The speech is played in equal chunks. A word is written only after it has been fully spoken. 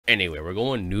Anyway, we're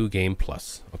going new game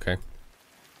plus. Okay.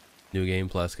 New game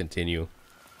plus. Continue.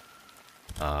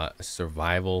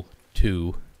 Survival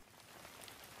 2.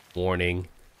 Warning.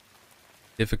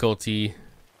 Difficulty.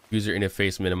 User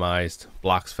interface minimized.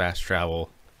 Blocks fast travel.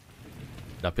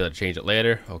 Not be able to change it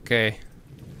later. Okay.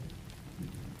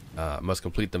 Must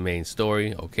complete the main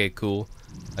story. Okay, cool.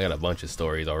 I got a bunch of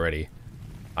stories already.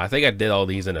 I think I did all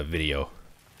these in a video.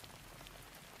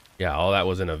 Yeah, all that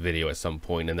was in a video at some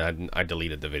point, and then I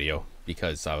deleted the video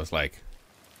because I was like,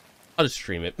 I'll just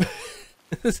stream it.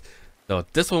 So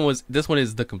this one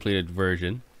is the completed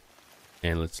version,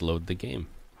 and let's load the game.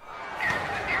 Oh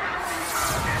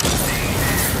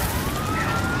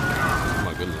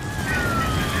my goodness.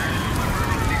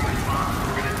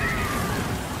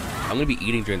 I'm gonna be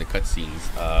eating during the cutscenes,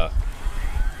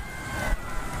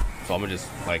 so I'm gonna just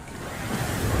like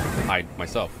hide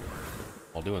myself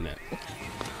while doing that.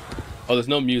 Oh, there's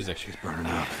no music. She's burning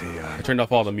up. I turned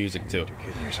off all the music too.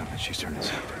 Or something. She's turning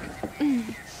septic. How you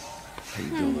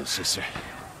doing, little sister?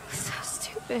 So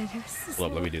stupid. Hold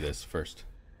up, let me do this first.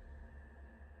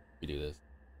 Let me do this.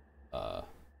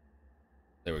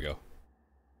 There we go.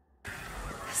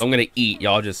 I'm gonna eat.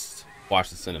 Y'all just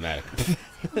watch the cinematic.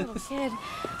 Little kid.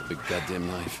 Big goddamn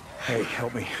knife. Hey,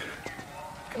 help me.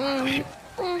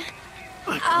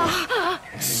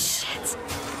 Shit.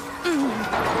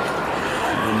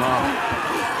 Hey, Mom.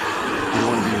 You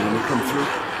want to be when we come through?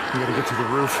 We gotta get to the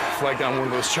roof, flag down one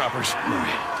of those choppers. All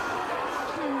right.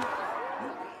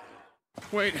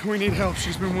 Wait, we need help.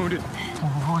 She's been wounded.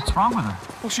 What's wrong with her?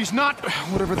 Well, she's not.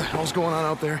 Whatever the hell's going on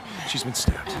out there, she's been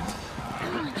stabbed.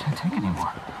 I can't take it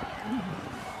anymore.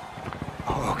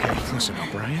 Oh, okay. Listen,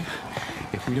 O'Brien.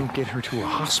 If we don't get her to a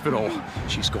hospital,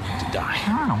 she's going to die.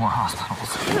 There are no more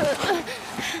hospitals.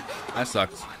 That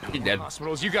sucks. You're dead.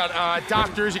 Hospitals. You got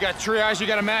doctors, you got triage, you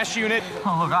got a MASH unit.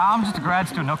 Oh, look, I'm just a grad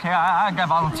student, okay? I got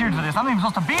volunteered for this. I'm not even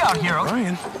supposed to be out here.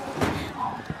 Brian.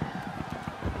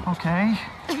 Okay.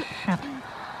 Shit.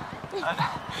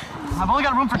 I've only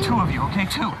got room for 2 of you, okay?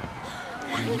 2.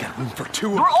 You got room for 2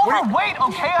 of You're us. overweight,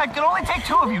 okay? I can only take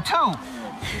 2 of you, 2.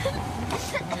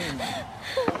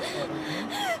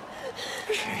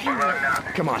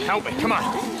 Okay. Come on, help me, come on.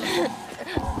 All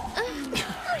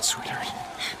right, sweetheart.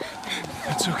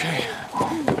 It's okay.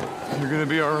 You're gonna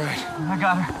be all right. I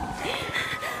got her.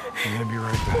 I'm gonna be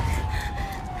right back.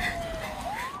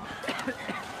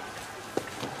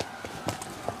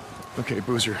 Okay,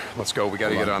 Boozer, let's go. We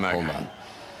gotta get on that. Hold on.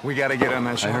 We gotta get on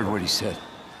that ship. I heard what he said.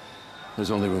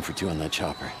 There's only room for 2 on that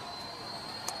chopper.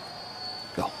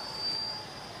 Go.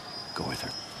 Go with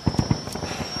her.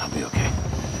 I'll be okay.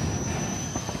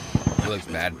 It looks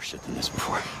bad. Worse shit than this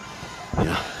before.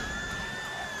 Yeah.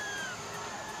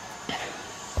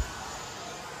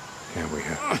 Yeah, we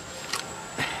have.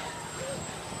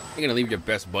 You're gonna leave your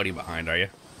best buddy behind, are you?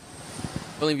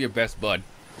 Don't leave your best bud.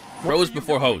 Bros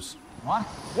before hoes. What?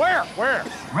 Where?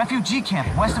 Refugee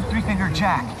camp, west of Three Finger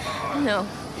Jack. No.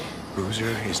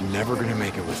 Boozer is never gonna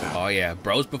make it without. Oh yeah,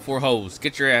 bros before hoes.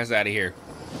 Get your ass out of here.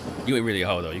 You ain't really a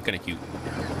hoe though. You're kinda cute.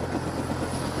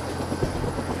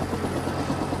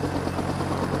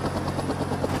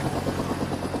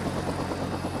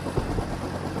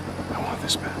 I want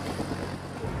this back.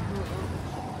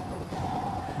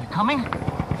 You coming?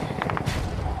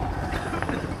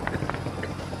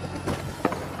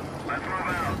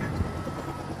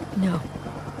 No.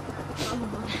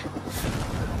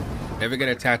 Never get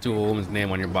a tattoo of a woman's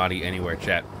name on your body anywhere,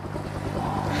 chat.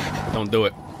 Don't do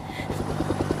it.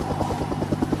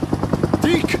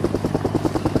 Deke!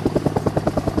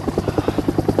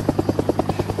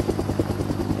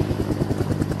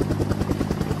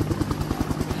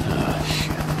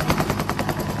 Shit.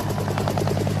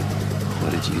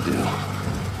 What did you do?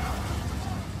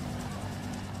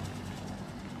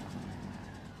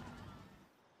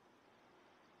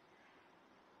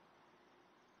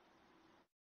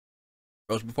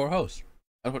 Bros before hoes.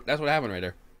 That's what happened right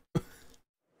there.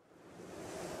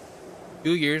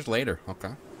 2 years later.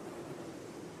 Okay.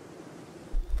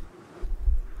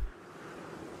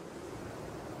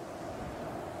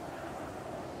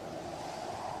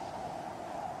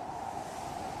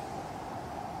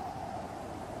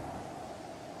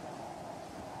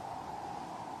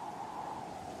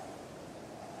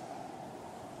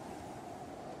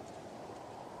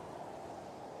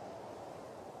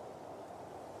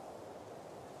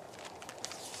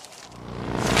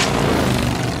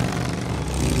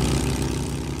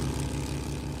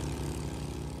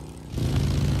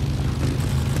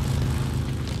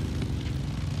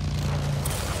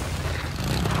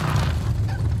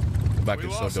 Back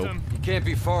is so dope. You can't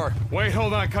be far. Wait,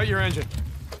 hold on. Cut your engine.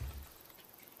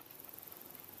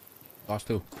 Lost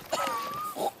too.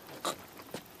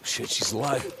 shit, she's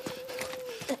alive.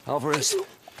 Alvarez.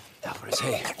 Alvarez,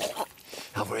 hey.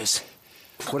 Alvarez.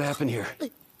 What happened here?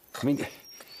 I mean,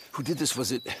 who did this?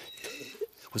 Was it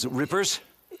Rippers?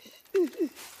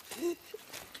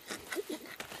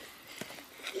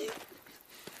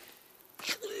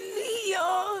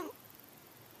 Leon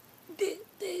did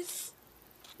this.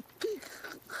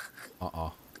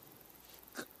 Uh-oh.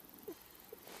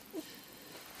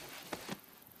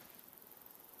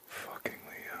 Fucking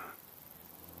Leon.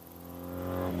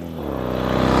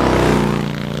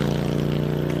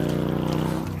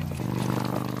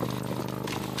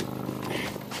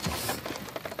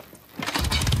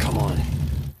 Come on.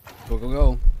 Go, go,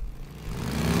 go.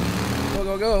 Go,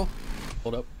 go, go.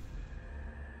 Hold up.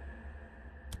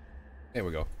 There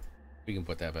we go. We can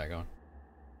put that back on.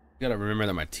 You gotta remember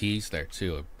that my T's there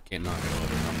too. I can't knock it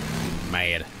over. I'm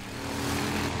mad.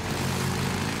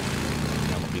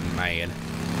 Don't be mad.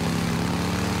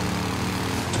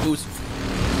 Boost.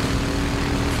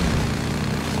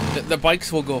 The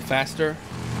bikes will go faster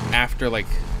after like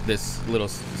this little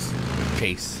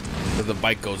chase. Because the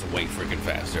bike goes way freaking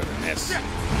faster than this.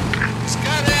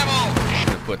 Scott ammo! I'm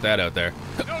gonna put that out there.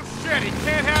 No shit, he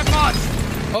can't have much!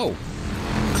 Oh!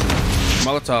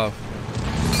 Molotov.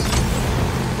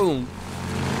 Boom.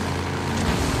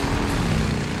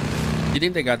 You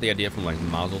think they got the idea from like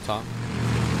Mazel Tov?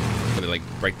 Where they like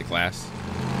break the glass?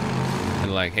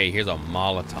 And like, hey, here's a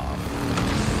Molotov.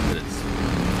 But it's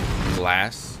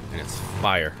glass and it's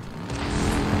fire.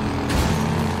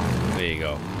 There you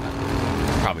go.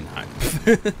 Probably not.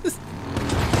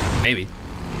 Maybe.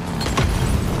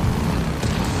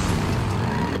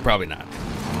 But probably not.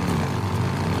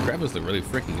 Graphics look really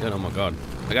freaking good. Oh my god.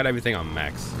 I got everything on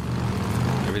max.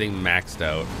 Everything maxed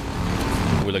out.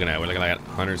 What are we looking at? We're looking at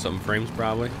 100 something frames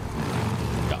probably.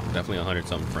 Yeah, definitely 100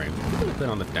 something frames. A little bit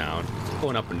on the down. It's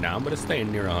going up and down, but it's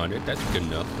staying near 100. That's good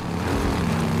enough.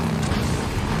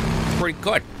 Pretty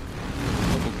good.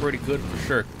 Looking pretty good for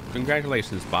sure.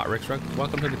 Congratulations, Botrix.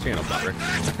 Welcome to the channel, Botrix.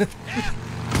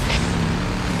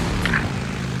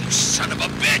 You son of a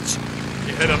bitch!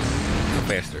 You hit him. Go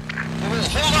faster.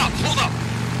 Hold up!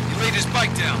 He laid his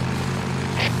bike down.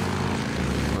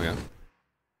 Oh yeah.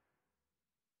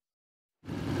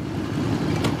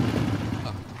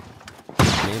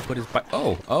 Man put his bike.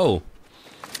 Oh.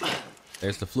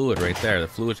 There's the fluid right there. The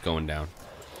fluid's going down.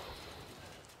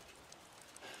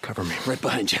 Cover me, right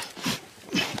behind you.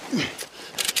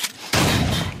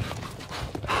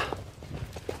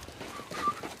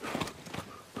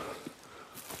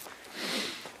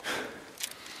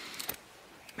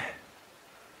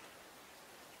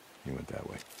 He went that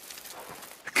way.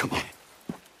 Come on.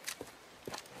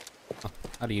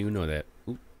 How do you know that?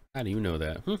 Ooh, how do you know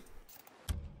that? How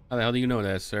the hell do you know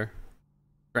that, sir?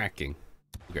 Tracking.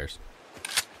 Who cares?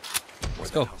 Where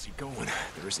go. the hell's he going?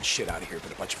 There isn't shit out of here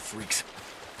but a bunch of freaks.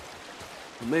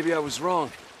 Well, maybe I was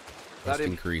wrong. Rest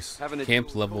increase. having to Camp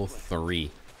deal with level Copeland.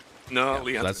 3. No, So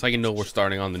Leon. that's how you know we're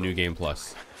starting on the new game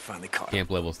plus. Finally caught him.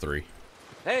 Camp level 3.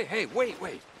 Hey, wait.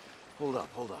 Hold up.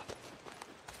 Holding.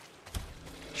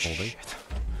 Shit.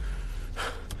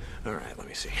 All right, let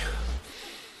me see.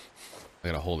 I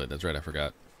gotta hold it. That's right. I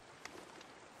forgot.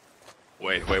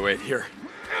 Wait. Here.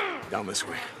 Down this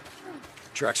way.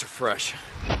 Tracks are fresh.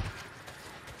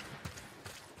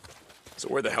 So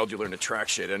where the hell did you learn to track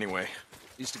shit anyway?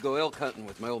 Used to go elk hunting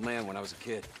with my old man when I was a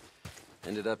kid.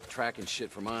 Ended up tracking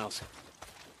shit for miles.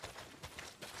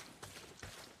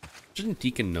 Shouldn't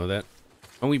Deacon know that?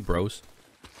 Aren't we bros?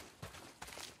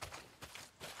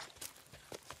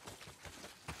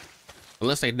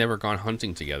 Unless they'd never gone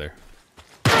hunting together.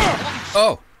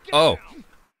 Oh!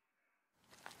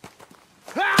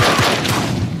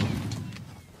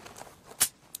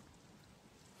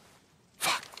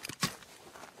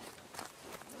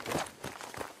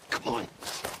 Come on.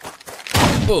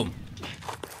 Boom!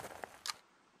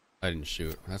 I didn't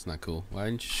shoot. That's not cool. Why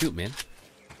didn't you shoot, man?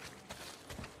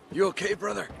 You okay,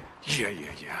 brother? Yeah.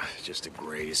 Just a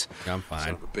graze. I'm Son fine.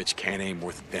 of a bitch can't aim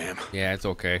worth a damn. Yeah, it's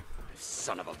okay.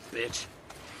 Son of a bitch.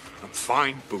 I'm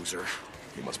fine, Boozer.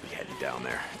 He must be heading down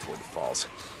there toward the falls.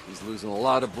 He's losing a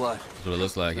lot of blood. That's what it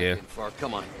looks like, Not yeah. getting far.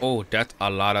 Come on. Oh, that's a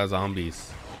lot of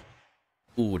zombies.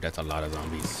 Ooh, that's a lot of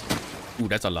zombies. Ooh,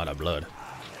 that's a lot of blood.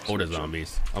 Oh, the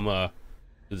zombies. I'm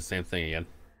do the same thing again.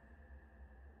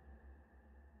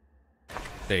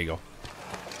 There you go.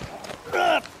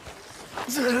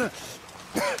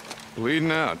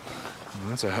 Bleeding out. Well,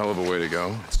 that's a hell of a way to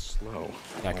go. It's slow.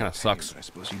 Yeah, it kind of sucks. I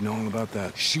suppose you know all about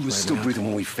that. She was right still now. breathing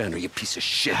when we found her, you piece of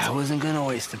shit. I wasn't gonna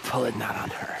waste a bullet not on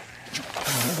her.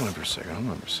 Hold on for a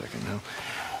second now.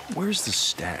 Where's the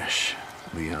stash,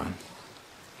 Leon?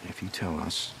 If you tell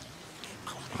us,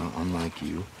 unlike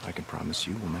you, I can promise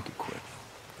you we'll make it quick.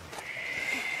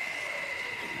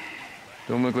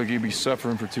 Don't look like you'd be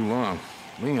suffering for too long.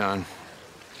 Leon,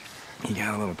 you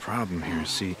got a little problem here.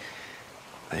 See,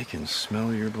 they can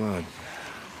smell your blood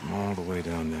from all the way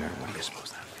down there. What do you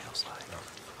suppose that feels like?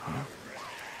 Huh?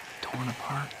 Torn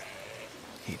apart?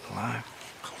 Eat alive?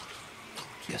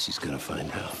 Guess he's gonna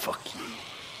find out. Fuck you.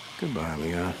 Goodbye,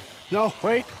 Leon. No,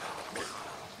 wait.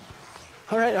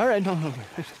 All right, no.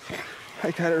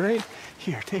 I got it right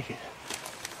here, take it.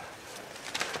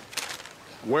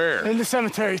 Where? In the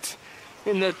cemetery. It's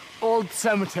in the old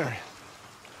cemetery.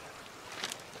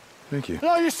 Thank you.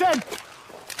 No, you said.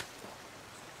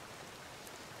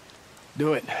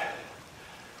 Do it.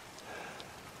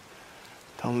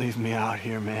 Don't leave me out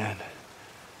here, man.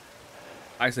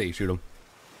 I say you shoot him.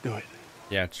 Do it.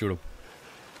 Yeah, shoot him.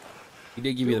 He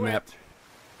did give you the map.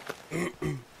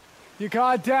 You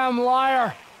goddamn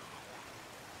liar.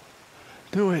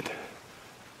 Do it.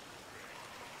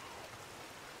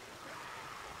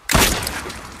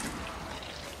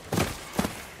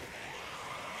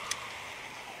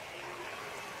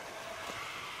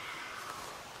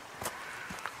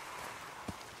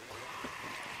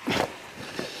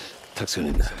 Tuck's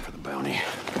gonna need for the bounty.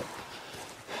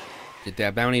 Get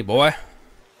that bounty, boy. Do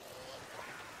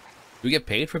we get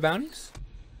paid for bounties?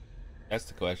 That's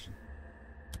the question.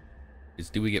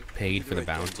 Do we get paid for the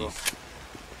bounties?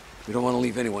 We don't want to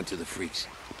leave anyone to the freaks.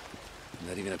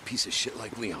 Not even a piece of shit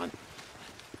like Leon.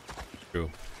 True.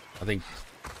 I think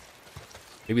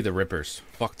maybe the Rippers.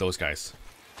 Fuck those guys.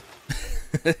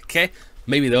 Okay?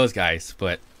 Maybe those guys,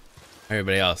 but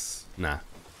everybody else, nah.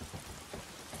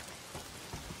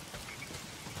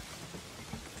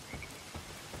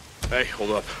 Hey,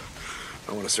 hold up.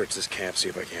 I want to search this camp, see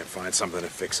if I can't find something to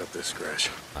fix up this scratch.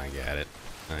 I got it.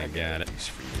 I got it.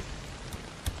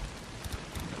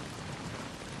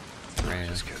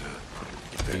 Just gotta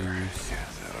get there. Yeah,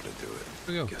 that ought to do it. Here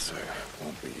we go. Guess I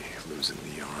won't be losing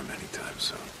the arm anytime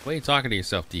soon. What are you talking to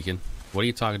yourself, Deacon? What are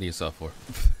you talking to yourself for?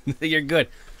 You're good.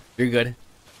 You're good.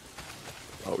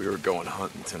 Oh, we were going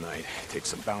hunting tonight. Take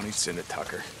some bounties into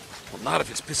Tucker. Well, not if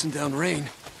it's pissing down rain.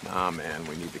 Nah, man,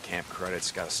 we need the camp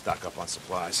credits. Gotta stock up on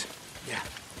supplies. Yeah,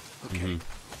 okay.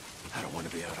 I don't want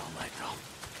to be out all night,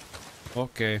 though.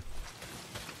 Okay.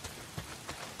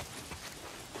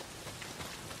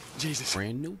 Jesus.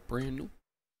 Brand new.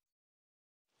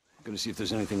 I'm gonna see if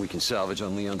there's anything we can salvage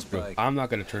on Leon's bike. I'm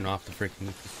not gonna turn off the freaking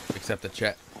accept the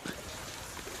chat.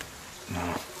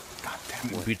 No. God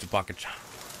damn it. Pizza pocket.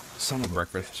 Son of a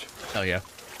Breakfast. bitch. Hell yeah.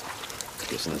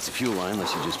 Guessing that's the fuel line,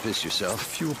 unless you just pissed The yourself.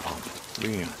 fuel pump.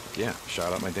 Leon. Yeah,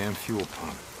 shot out my damn fuel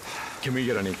pump. Can we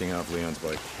get anything off Leon's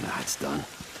bike? Nah, it's done.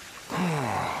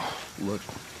 Look,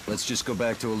 let's just go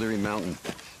back to O'Leary Mountain.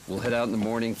 We'll head out in the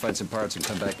morning, find some parts, and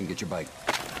come back and get your bike.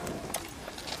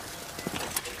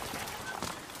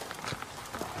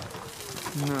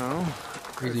 No.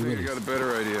 Crazy I think I Willies. got a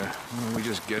better idea. Why don't we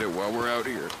just get it while we're out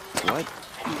here? What?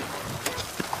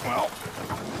 Well,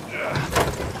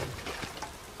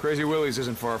 Crazy Willie's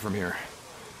isn't far from here.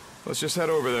 Let's just head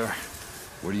over there.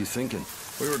 What are you thinking?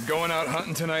 We were going out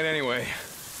hunting tonight anyway.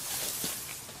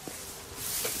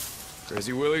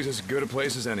 Crazy Willie's is as good a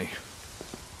place as any.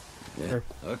 Yeah. Sure.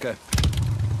 Okay.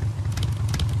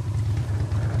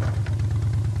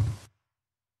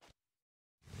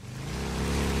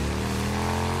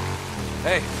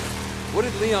 Hey, what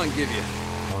did Leon give you?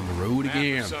 On the road Map of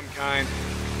again. some kind.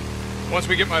 Once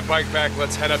we get my bike back,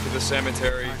 let's head up to the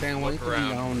cemetery. Can't wait Look to be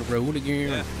around. on the road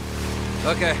again.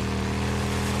 Okay.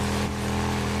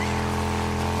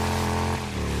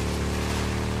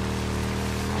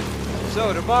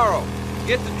 So tomorrow,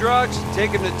 get the drugs,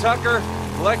 take him to Tucker,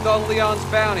 collect on Leon's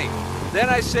bounty. Then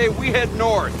I say we head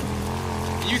north.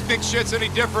 You think shit's any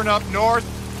different up north?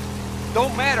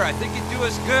 Don't matter, I think it'd do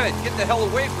us good. Get the hell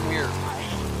away from here.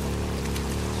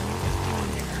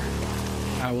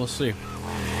 I will see.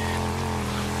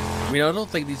 I mean, I don't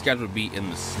think these guys would be in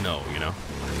the snow, you know?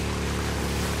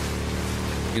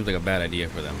 Seems like a bad idea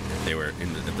for them if they were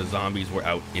in if the zombies were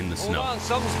out in the Hold snow. on,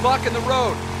 something's blocking the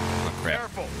road. Oh, crap.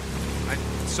 Careful. I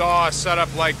saw a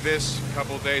setup like this a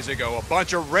couple days ago. A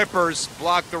bunch of rippers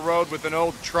blocked the road with an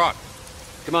old truck.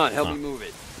 Come on, help Huh. me move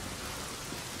it.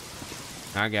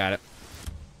 I got it.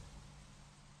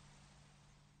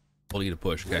 We'll need a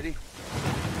push, okay? Ready?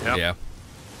 Yep. Yeah.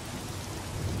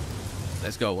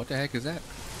 Let's go. What the heck is that?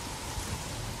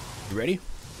 You ready?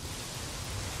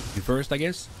 You first, I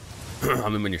guess?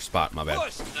 I'm in your spot, my bad.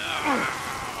 Push.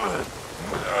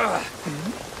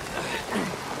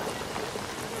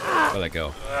 Where'd that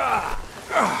go?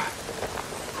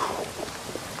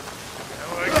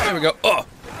 There we go. Oh!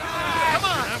 Come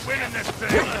on! I'm winning this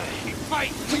thing.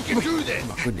 fight. We can do this. Oh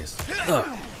my goodness.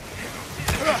 Ugh.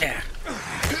 Yeah.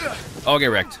 Oh, get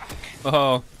wrecked.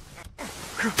 Oh.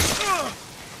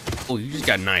 Oh, you just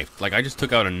got knifed. Like, I just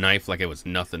took out a knife like it was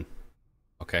nothing.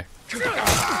 Okay.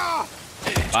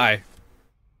 Bye.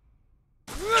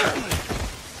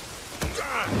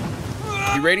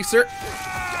 You ready, sir?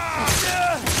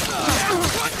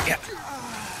 Yeah.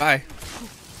 Bye.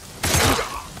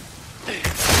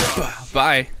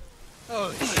 Bye.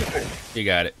 You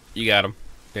got it. You got him.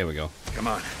 There we go. Come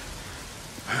on.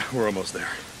 We're almost there.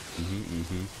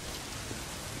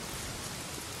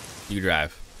 You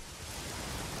drive.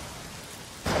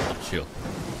 Chill.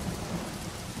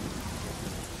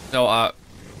 So,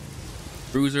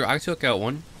 Bruiser, I took out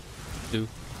 1, 2,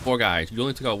 4 guys. You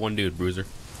only took out 1 dude, Bruiser.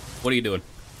 What are you doing?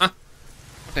 Huh?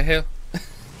 What the hell? You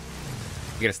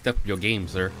gotta step up your game,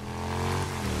 sir.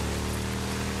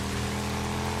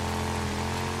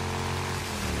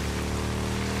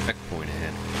 Checkpoint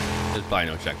ahead. There's probably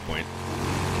no checkpoint.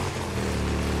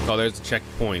 Oh, there's a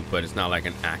checkpoint, but it's not like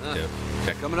an active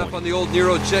checkpoint. Coming up on the old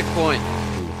Nero checkpoint.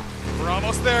 We're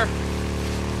almost there.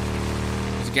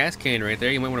 There's a gas can right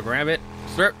there. You might want to grab it.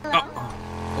 Sir.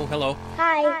 Oh, oh hello.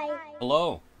 Hi.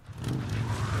 Hello.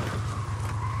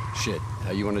 Shit,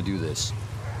 how you want to do this?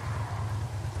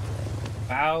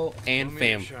 Pal and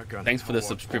fam. shotgun. Thanks for the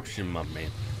subscription, my man.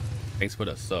 Thanks for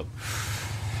the sub.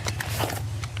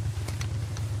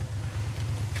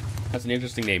 That's an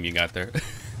interesting name you got there.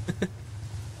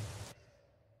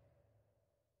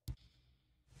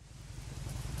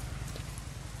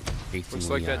 Looks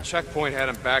like that checkpoint had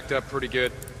him backed up pretty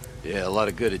good. Yeah, a lot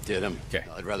of good it did him. Okay.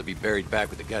 I'd rather be buried back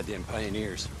with the goddamn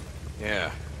pioneers.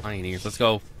 Yeah. Pioneers. Let's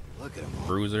go. Look at them all.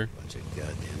 Bruiser. Bunch of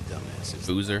goddamn dumbasses.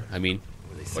 Boozer. I mean,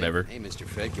 Where they say, whatever. Hey, Mr.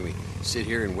 Fed, can we sit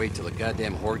here and wait till the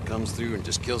goddamn horde comes through and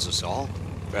just kills us all?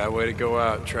 Bad way to go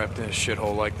out, trapped in a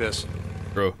shithole like this.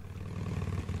 Bro.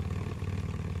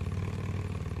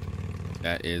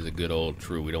 That is a good old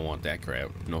true. We don't want that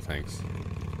crap. No thanks.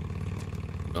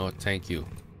 No, thank you.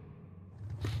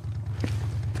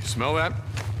 You smell that?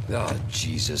 Oh,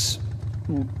 Jesus.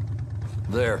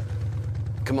 There.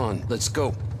 Come on, let's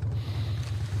go.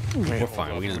 We're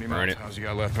fine. We can just burn it. How's you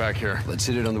got left back here? Let's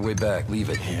hit it on the way back. Leave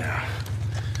it. Yeah.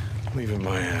 Leaving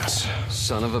my ass.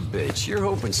 Son of a bitch. You're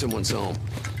hoping someone's home.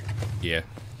 Yeah.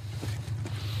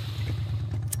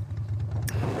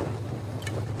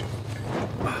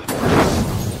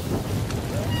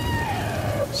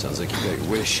 Sounds like you got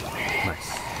your wish. Nice.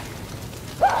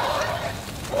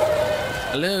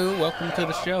 Hello, welcome to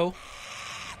the show.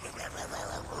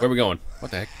 Where are we going?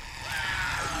 What the heck?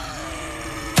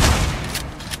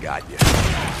 Got you.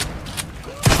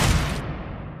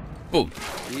 Boom.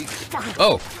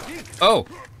 Oh. Oh.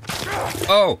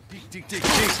 Oh.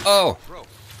 Oh.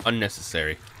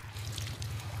 Unnecessary.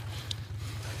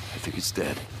 I think it's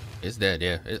dead. It's dead,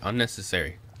 yeah. It's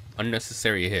unnecessary.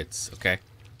 Unnecessary hits, okay?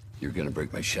 You're gonna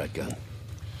break my shotgun.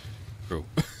 True.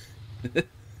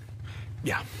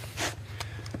 Yeah.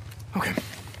 Okay.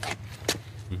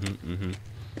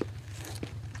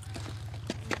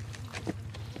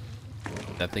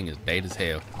 That thing is bait as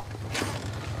hell.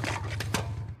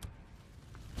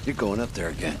 You're going up there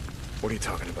again. What are you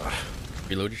talking about?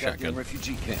 Reload your Goddamn shotgun.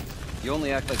 refugee camp. You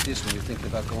only act like this when you're thinking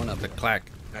about going up The there.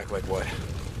 clack. Act like what?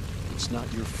 It's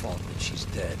not your fault that she's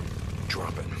dead.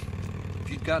 Drop it. If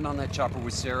you'd gotten on that chopper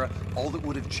with Sarah, all that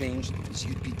would have changed is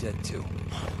you'd be dead too.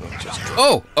 Look, just drop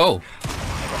Oh! Oh!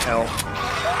 hell.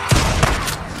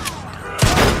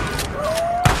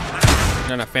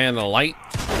 You're not a fan of the light?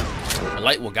 The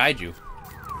light will guide you.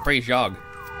 Praise Yog.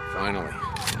 Finally.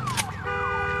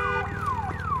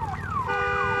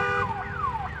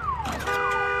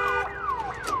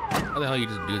 How the hell you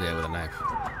just do that with a knife?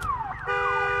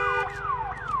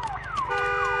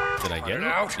 Did I get it it?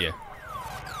 out? Yeah.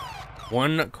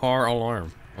 1 car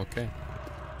alarm. Okay.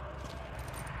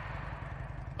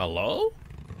 Hello?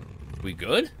 We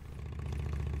good?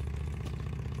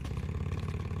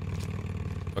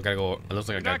 I gotta go. It looks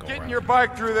like I You're gotta not go getting around. your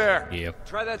bike through there. Yep.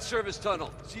 Try that service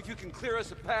tunnel. See if you can clear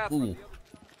us a path. from Ooh. the-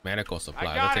 Medical I supply.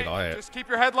 We'll got take all it. that. Just keep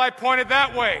your headlight pointed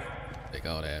that way. Take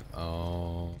all that.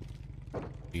 Oh.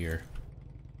 Here.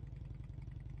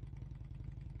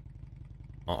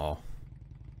 Uh-oh.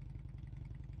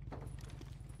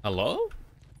 Hello?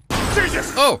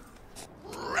 Jesus! Oh!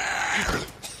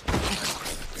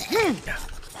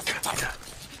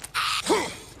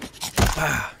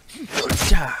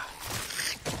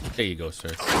 There you go, sir.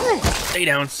 Stay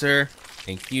down, sir.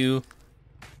 Thank you.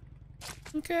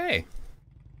 Okay.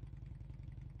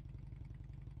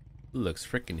 Looks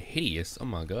freaking hideous. Oh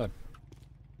my god.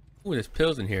 Ooh, there's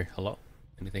pills in here. Hello?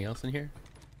 Anything else in here?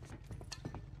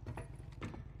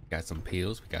 Got some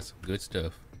pills. We got some good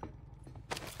stuff.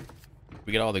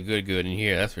 We got all the good in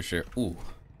here, that's for sure. Ooh.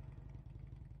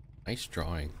 Nice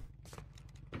drawing.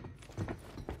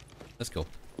 Let's go.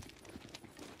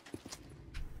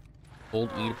 Hold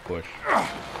E to push.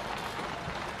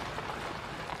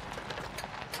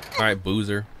 Alright,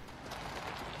 boozer.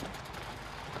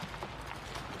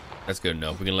 That's good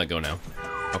enough. We can let go now.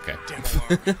 Okay.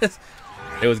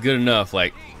 It was good enough,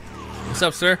 like. What's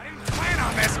up, sir? Plan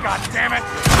on this, goddammit!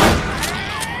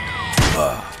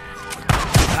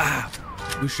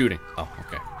 Who's shooting? Oh,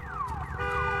 okay.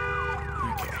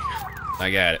 Okay.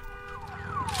 I got it.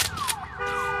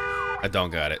 I don't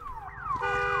got it.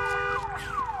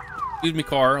 Excuse me,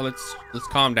 car. Let's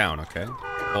calm down, okay?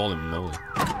 Holy moly.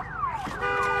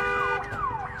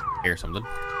 Hear something.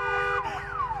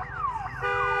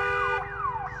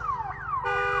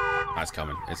 Oh, it's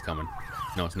coming. It's coming.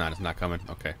 No, it's not. It's not coming.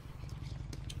 Okay.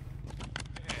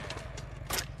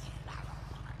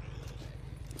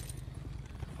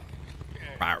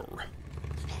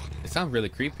 It sounds really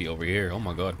creepy over here. Oh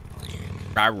my god.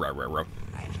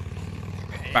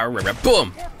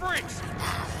 Boom!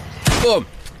 Boom!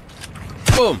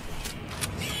 Boom!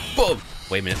 Boom!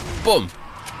 Wait a minute. Boom!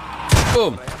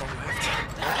 Boom!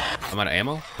 I'm out of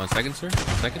ammo. 1 second, sir. 1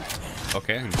 second.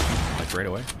 Okay, like right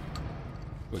away. Here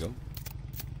we go.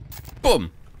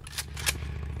 Boom!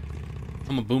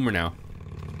 I'm a boomer now.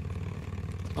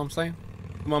 You know what I'm saying?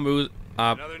 Come on, Boozer.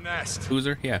 Another nest.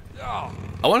 Boozer? Yeah. Oh.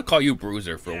 I want to call you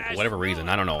Bruiser for whatever reason.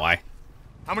 I don't know why.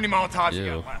 How many Molotovs you Ew.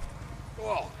 got left?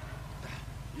 Whoa.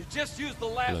 You just used the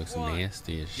It last looks one.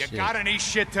 nasty as You shit. got any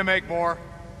shit to make more?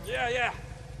 Yeah.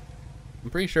 I'm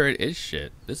pretty sure it is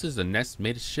shit. This is a nest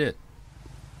made of shit.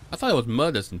 I thought it was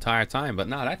mud this entire time, but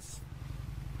nah,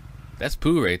 that's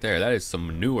poo right there. That is some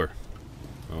manure.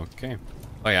 Okay.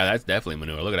 Oh yeah, that's definitely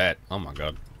manure. Look at that. Oh my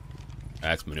god.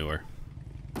 That's manure.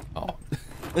 Oh.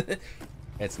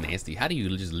 That's nasty. How do you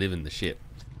just live in the shit?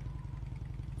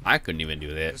 I couldn't even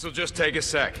do that. This'll just take a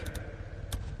sec.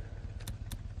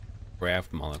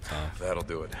 Craft Molotov. That'll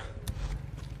do it.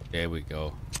 There we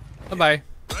go. Bye-bye.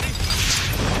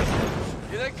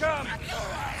 Here they come.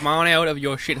 Come on out of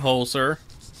your shithole, sir.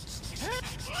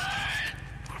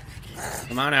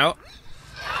 Come on out.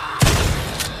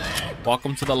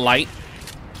 Welcome to the light.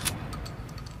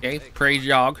 Okay, praise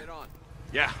Yog.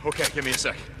 Yeah, okay, give me a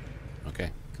sec. Okay,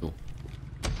 cool.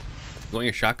 You want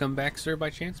your shotgun back, sir, by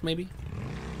chance, maybe?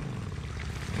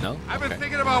 No? I've been Okay.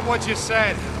 thinking about what you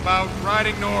said about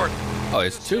riding north. Oh,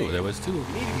 it's two. There was two.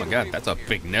 Oh my god, that's a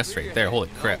big nest right there. Holy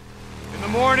crap. In the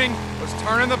morning, let's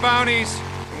turn in the bounties,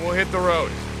 and we'll hit the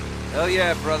road. Hell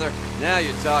yeah, brother. Now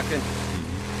you're talking.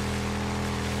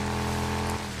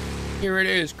 Here it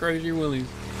is, Crazy Willie.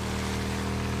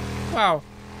 Wow.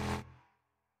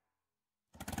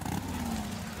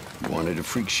 Wanted a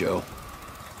freak show.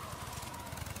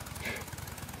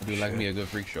 I do like me a good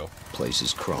freak show. Place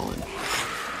is crawling.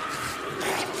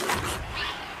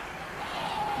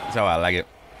 That's how I like it.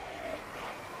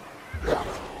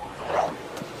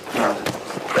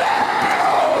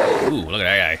 Ooh, look at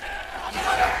that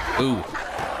guy. Ooh.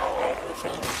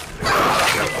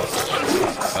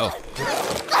 Oh.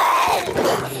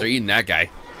 They're eating that guy.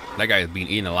 That guy is being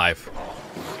eaten alive.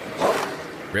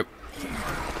 Rip.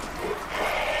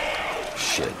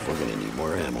 Shit, we're gonna need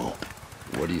more ammo.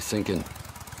 What are you thinking?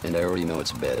 And I already know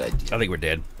it's a bad idea. I think we're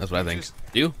dead. That's what I think.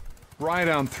 You? Ride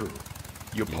on through.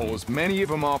 You pull as many of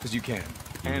them off as you can.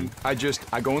 And I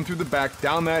go in through the back,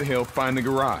 down that hill, find the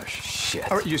garage.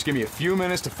 Shit. All right, you just give me a few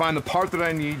minutes to find the part that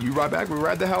I need. You ride back, we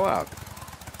ride the hell out.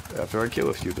 After I kill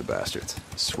a few of the bastards.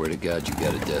 Swear to God, you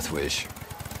got a death wish.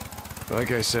 Like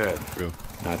I said, True.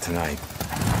 not tonight.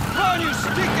 Run, you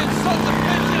stinking sons of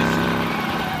bitches!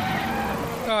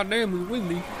 God damn, it's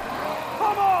windy.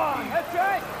 Come on! That's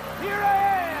right! Here I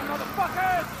am,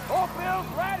 motherfuckers! Old Bill's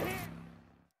right here!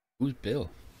 Who's Bill?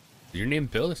 Is your name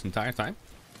Bill this entire time?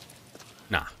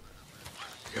 Nah.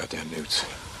 Goddamn newts.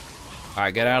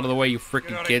 Alright, get out of the way, you freaking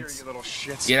Get out of kids. here, you little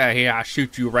shits. Get out of here, I'll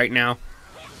shoot you right now.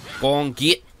 Go on,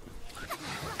 get.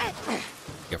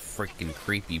 You freaking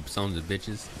creepy sons of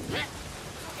bitches.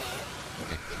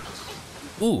 Okay.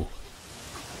 Ooh.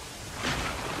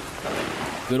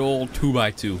 Good old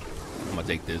 2x2. I'm gonna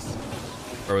take this.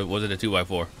 Or was it a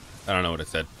 2x4? I don't know what it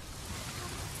said.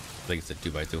 I think it said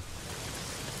 2x2.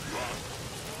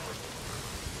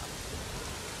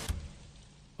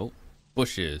 Oh,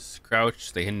 bushes. Crouch,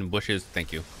 stay hidden in bushes.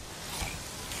 Thank you.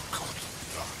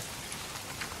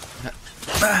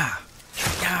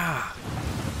 Ah.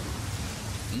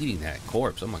 Eating that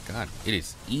corpse. Oh my god. It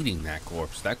is eating that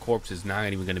corpse. That corpse is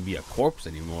not even going to be a corpse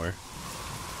anymore.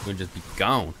 It's going to just be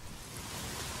gone.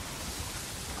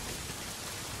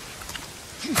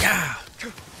 Yeah.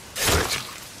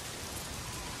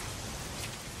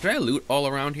 Did I loot all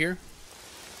around here?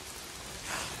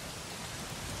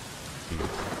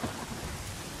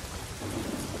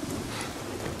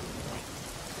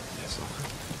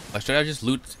 Should I just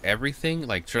loot everything?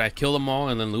 Like, should I kill them all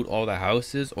and then loot all the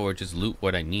houses, or just loot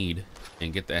what I need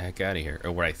and get the heck out of here,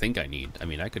 or what I think I need? I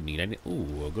mean, I could need any.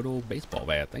 Ooh, a good old baseball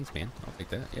bat. Thanks, man. I'll take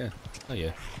that. Yeah. Oh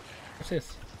yeah. What's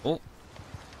this? Oh,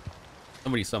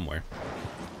 somebody somewhere.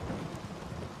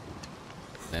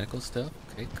 Medical stuff.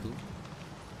 Okay, cool.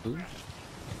 Cool.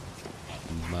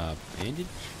 Bandage.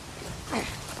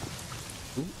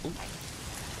 Ooh, ooh.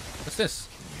 What's this?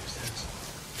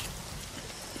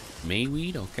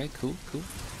 Mayweed, okay, cool, cool.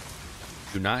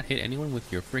 Do not hit anyone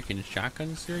with your freaking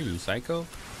shotgun, sir, you psycho.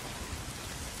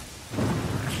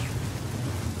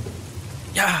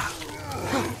 Yeah!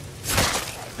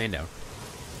 Man down.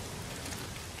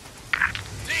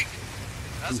 Deke!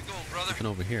 How's it going, brother? Nothing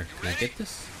over here. Can I get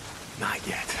this? Not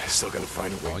yet. Still gotta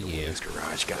find a way Oh, to yeah. this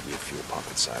garage. Gotta be a fuel pump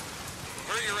inside.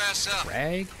 Hurry your ass up.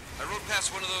 Rag? I rode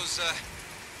past one of those,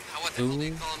 what the hell do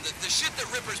you call them? The shit that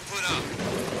Rippers put up.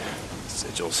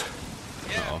 Sigils.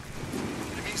 Yeah. Uh-oh.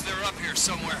 It means they're up here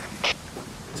somewhere.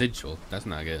 Sigil. That's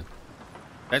not good.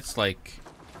 That's like,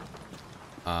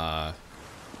 it's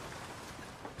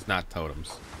not totems.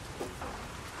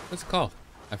 What's it called?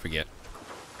 I forget.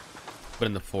 But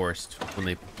in the forest, when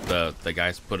they, the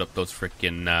guys put up those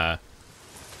freaking,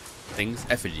 things,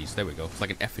 effigies. There we go. It's like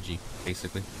an effigy,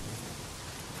 basically.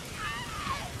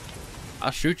 I'll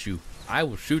shoot you. I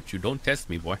will shoot you. Don't test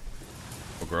me, boy.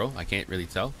 Or girl. I can't really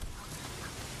tell.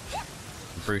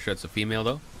 I'm pretty sure it's a female,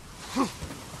 though.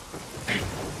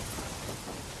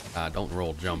 Don't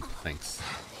roll. Jump. Thanks.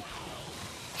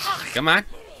 Come on.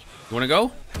 You want to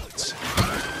go?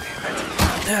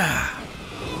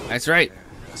 That's right.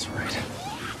 That's right.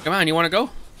 Come on. You want to go?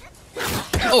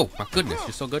 Oh, my goodness.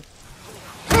 You're so good.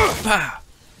 Bah.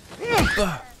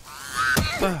 Bah.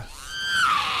 Bah.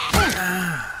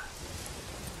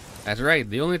 That's right.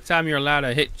 The only time you're allowed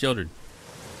to hit children.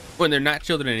 When they're not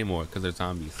children anymore, because they're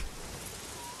zombies.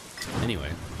 Anyway.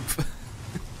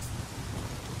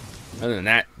 Other than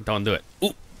that, don't do it.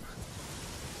 Ooh.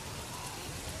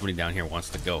 Somebody down here wants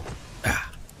to go.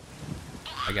 Ah.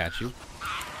 I got you.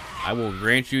 I will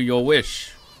grant you your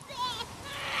wish.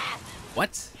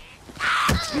 What?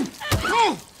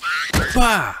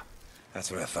 Bah! That's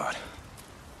what I thought.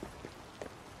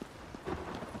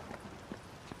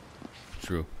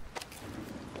 True.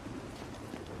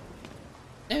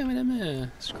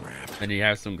 Scrap. And you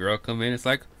have some girl come in. It's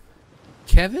like,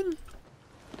 Kevin?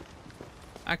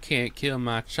 I can't kill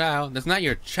my child. That's not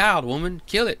your child, woman.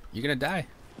 Kill it. You're gonna die.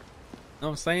 Know what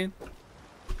I'm saying?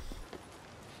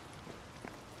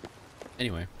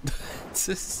 Anyway. It's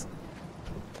just...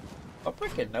 My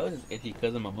freaking nose is itchy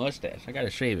because of my mustache. I gotta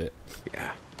shave it.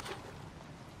 Yeah.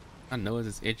 My nose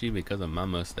is itchy because of my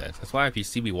mustache. That's why if you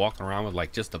see me walking around with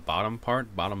like just the bottom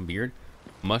part, bottom beard,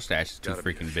 mustache is too Gotta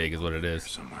be freaking big is what it is.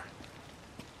 Somewhere.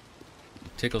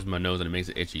 It tickles my nose and it makes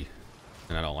it itchy.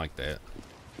 And I don't like that.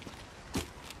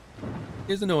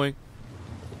 It's annoying.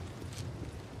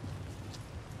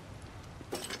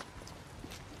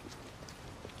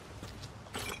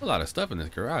 A lot of stuff in this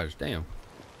garage, damn.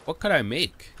 What could I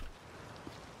make?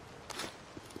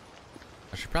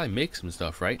 I should probably make some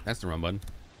stuff, right? That's the wrong button.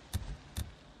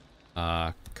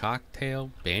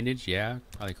 Cocktail, bandage, yeah.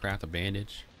 Probably craft a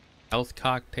bandage. Health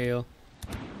cocktail.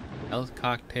 Health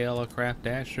cocktail, I'll craft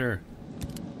that, sure.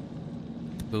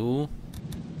 Cool.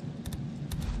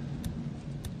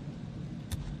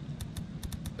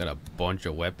 Got a bunch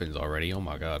of weapons already. Oh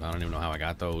my god, I don't even know how I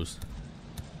got those.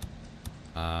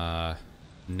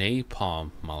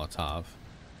 Napalm Molotov.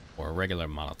 Or a regular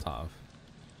Molotov.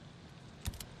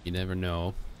 You never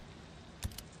know.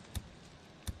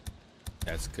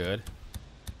 That's good.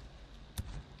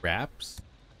 Wraps.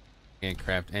 Can't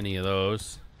craft any of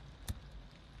those.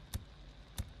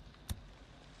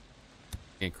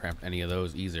 Can't craft any of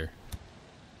those either.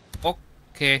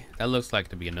 Okay, that looks like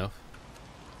to be enough.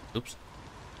 Oops.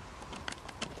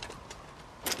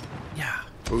 Yeah.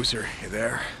 Boozer, you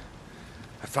there?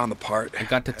 I found the part. I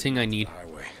got the thing I need.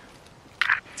 Highway.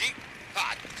 Deep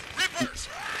hot. Rippers!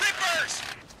 Rippers!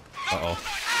 Uh-oh.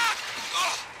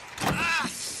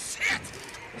 Shit!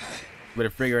 Better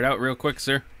figure it out real quick,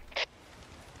 sir.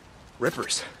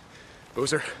 Rippers.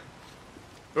 Boozer.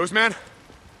 Boozman.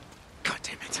 God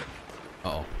damn it.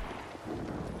 Uh-oh.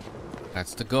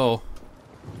 That's the goal.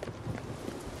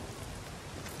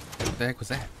 What the heck was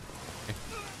that?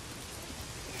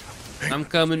 Okay. I'm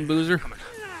coming, Boozer.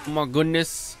 Oh my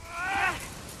goodness.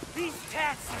 These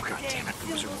cats are God damn it,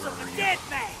 Boozer, symbols where of are a you? dead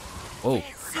man. Oh.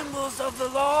 symbols of the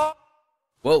law.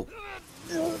 Whoa.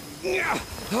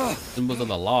 Symbols of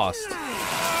the lost.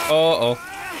 Uh-oh.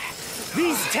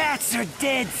 These tats are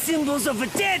dead symbols of a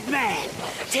dead man.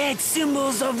 Dead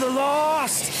symbols of the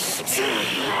lost.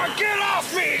 Get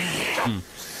off me!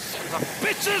 The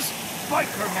bitches!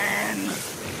 Biker man!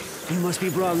 You must be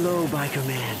brought low, biker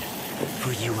man.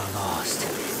 For you are lost,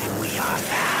 and we are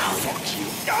found. Fuck you!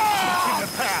 Ah! The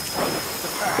path, brother. The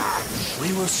path.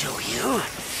 We will show you.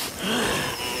 You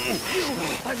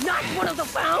are not one of the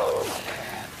found.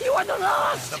 You are the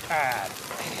lost. The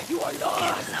path. You are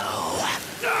lost.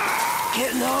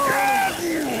 Get low.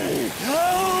 Get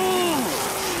low.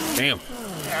 Damn.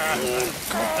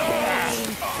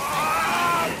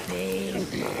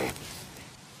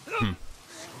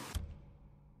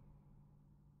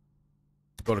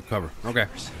 Go to cover. Okay.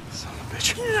 Son of a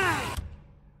bitch.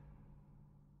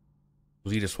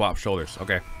 We need to swap shoulders.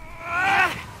 Okay.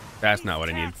 That's not what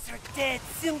I need. Tats are dead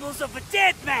symbols of a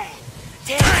dead man.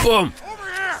 Dead. Boom!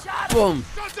 Over here! Boom!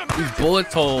 These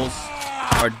bullet holes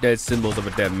are dead symbols of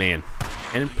a dead man.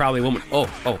 And probably a woman. Oh.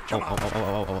 Hold up.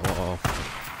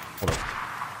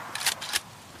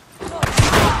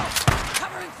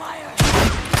 Covering fire.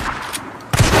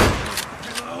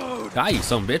 Die, you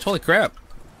son of a bitch. Holy crap.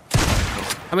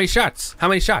 How many shots? How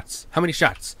many shots? How many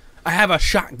shots? I have a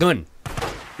shotgun.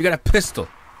 You got a pistol.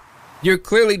 You're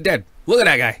clearly dead. Look at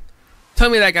that guy. Tell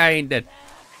me that guy ain't dead.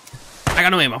 I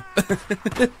got no ammo. I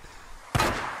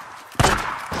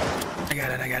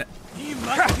got it. He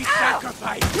must be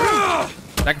sacrificed!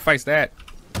 Sacrifice that,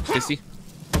 sissy.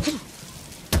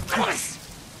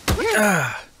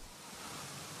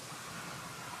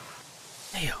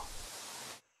 Damn.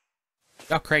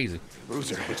 Y'all crazy.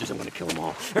 Bruiser. Bitches, I'm gonna kill them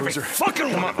all. Every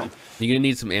fucking one of them! You're gonna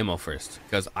need some ammo first,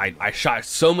 because I shot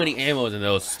so many ammos in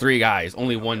those 3 guys.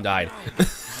 Only 1 died.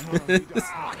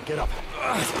 Get up.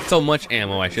 So much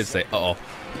ammo, I should say. Uh-oh.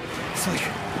 It's like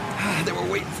they were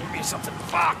waiting for me or something.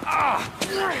 Fuck. I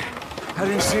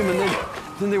didn't see them, and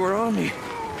then they were on me.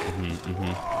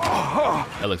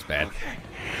 That looks bad.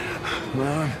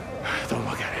 Mom, don't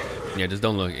look at it. Yeah, just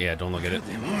don't look. Yeah, don't look at it.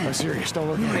 I'm serious. Don't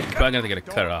look at it. Probably gonna get it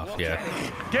cut off. Yeah.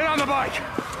 Get on the bike!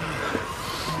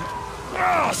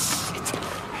 Oh, shit!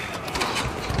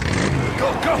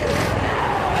 Go!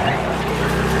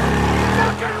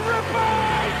 Fucking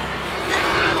rip-off!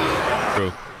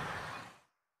 True.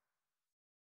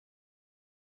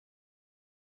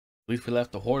 At least we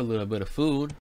left the horde a little bit of food.